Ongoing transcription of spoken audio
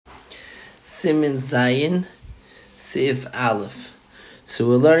Simin Zayin, Seif Aleph. So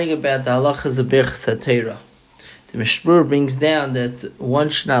we're learning about the halachas of Birchas HaTorah. The Mishmur brings down that one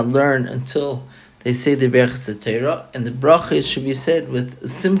should not learn until they say the Birchas HaTorah, and the brachas should be said with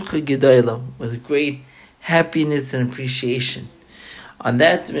Simcha Gedolah, with great happiness and appreciation. On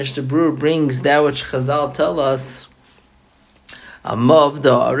that, the Mishmur brings that which Chazal tell us, Amav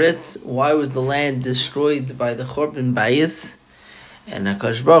the Aretz, why was the land destroyed by the Chorban Bayis? And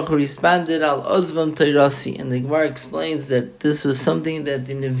HaKadosh Baruch Hu responded, Al Ozvam Teirasi. And the Gemara explains that this was something that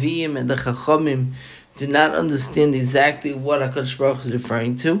the Nevi'im and the Chachamim did not understand exactly what HaKadosh Baruch Hu is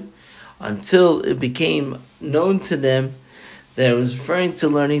referring to, until it became known to them that it was referring to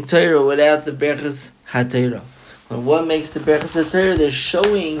learning Torah without the Birchas HaTorah. When one makes the Birchas HaTorah, they're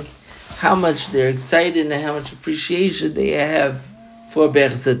showing how much they're excited and how much appreciation they have for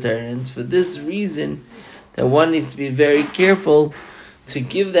Birchas HaTorah. And it's for this reason that one needs to be very careful to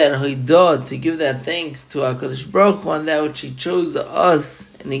give that hoidah, to give that thanks to HaKadosh Baruch Hu on that which He chose us,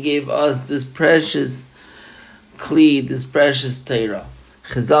 and He gave us this precious Kli, this precious Torah.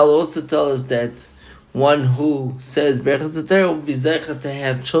 Chazal also tell us that one who says Birchas HaTorah will be zeicha to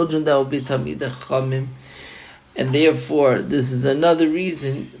have children that will be Talmidei Chachamim, and therefore this is another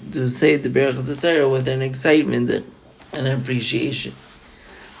reason to say the Birchas HaTorah with an excitement and an appreciation.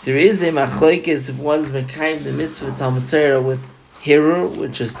 There is a machlokes if one's mekayim the mitzvah Talmud Torah with hirur,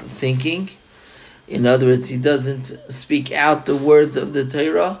 which is thinking. In other words, he doesn't speak out the words of the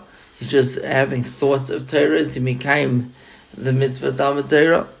Torah. He's just having thoughts of Torah. Is he mekayim the mitzvah Talmud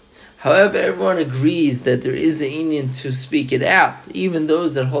Torah? However, everyone agrees that there is an inyan to speak it out. Even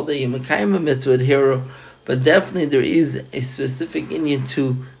those that hold that you mekayim a mitzvah with hirur, but definitely there is a specific inyan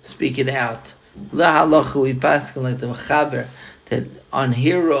to speak it out. La halacha we paskin like the mechaber that on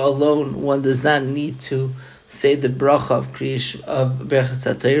hero alone one does not need to say the bracha of creation of Birchas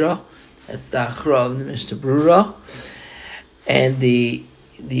HaTorah. That's the achra of the Mishnah Brura, and the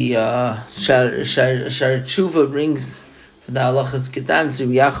Shar Tshuva brings for the halachas ketan so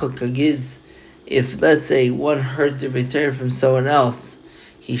Yachol Kagiz. If let's say one heard the Torah from someone else,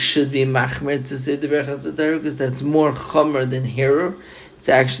 he should be machmer to say the Birchas HaTorah because that's more chomer than hero. It's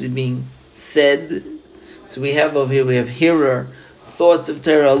actually being said. So we have over here, we have hearer, thoughts of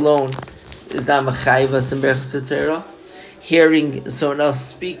Torah alone is not mechayiv us in Birchas HaTorah. Hearing someone else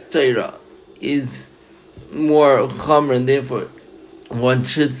speak Torah is more chomer, and therefore one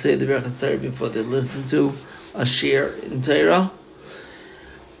should say the Birchas HaTorah before they listen to a shir in Torah.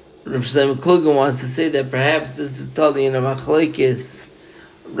 Reb Shlomo Kluger wants to say that perhaps this is totally in a machlokes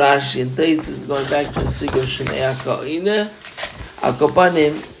Rashi and Taisus, going back to Sigur Shemei Aka'ina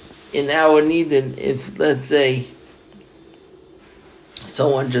Akapanim. In our Nidin, if let's say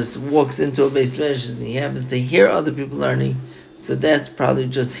someone just walks into a base medrash and he happens to hear other people learning, so that's probably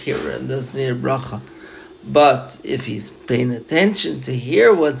just hearer and doesn't need a bracha. But if he's paying attention to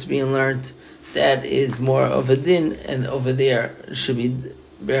hear what's being learned, that is more of a din, and over there should be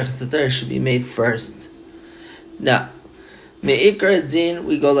Birchas HaTorah should be made first. Now, me'ikra din,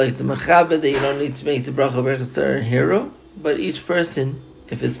 we go like the mechaber that you don't need to make the bracha Birchas HaTorah and hero, but each person,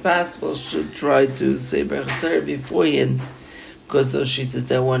 if it's possible, should try to say Birchas HaTorah beforehand, because those shittas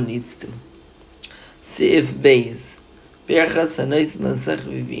that one needs to. Seif Beis. We have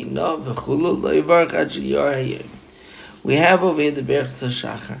over here the Birchas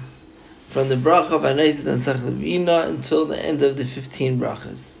HaShachar, from the bracha of Anais Nasach Vina until the end of the 15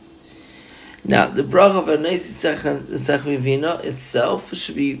 brachas. Now, the bracha of Anais Nasach Vina itself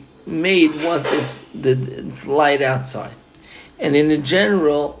should be made once it's light outside. And in a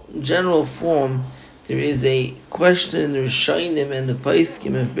general form, there is a question in the Rishonim and the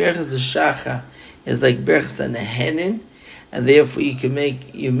Paiskim if Birchas HaShachar is like Birchas HaNehenin, and therefore you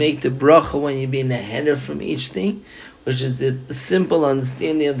make the bracha when you be Nehener from each thing, which is the simple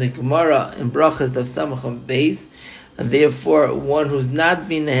understanding of the Gemara in brachas Daf Samach Beis, and therefore one who's not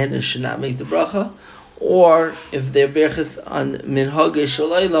being Nehener should not make the bracha, or if they're Birchas on Minhagei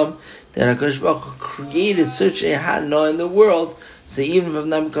Shalaylam, that HaKadosh Baruch Hu created such a hana in the world, so even if I'm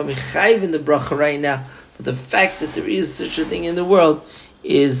not becoming chayv in the bracha right now, but the fact that there is such a thing in the world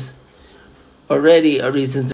is already a reason to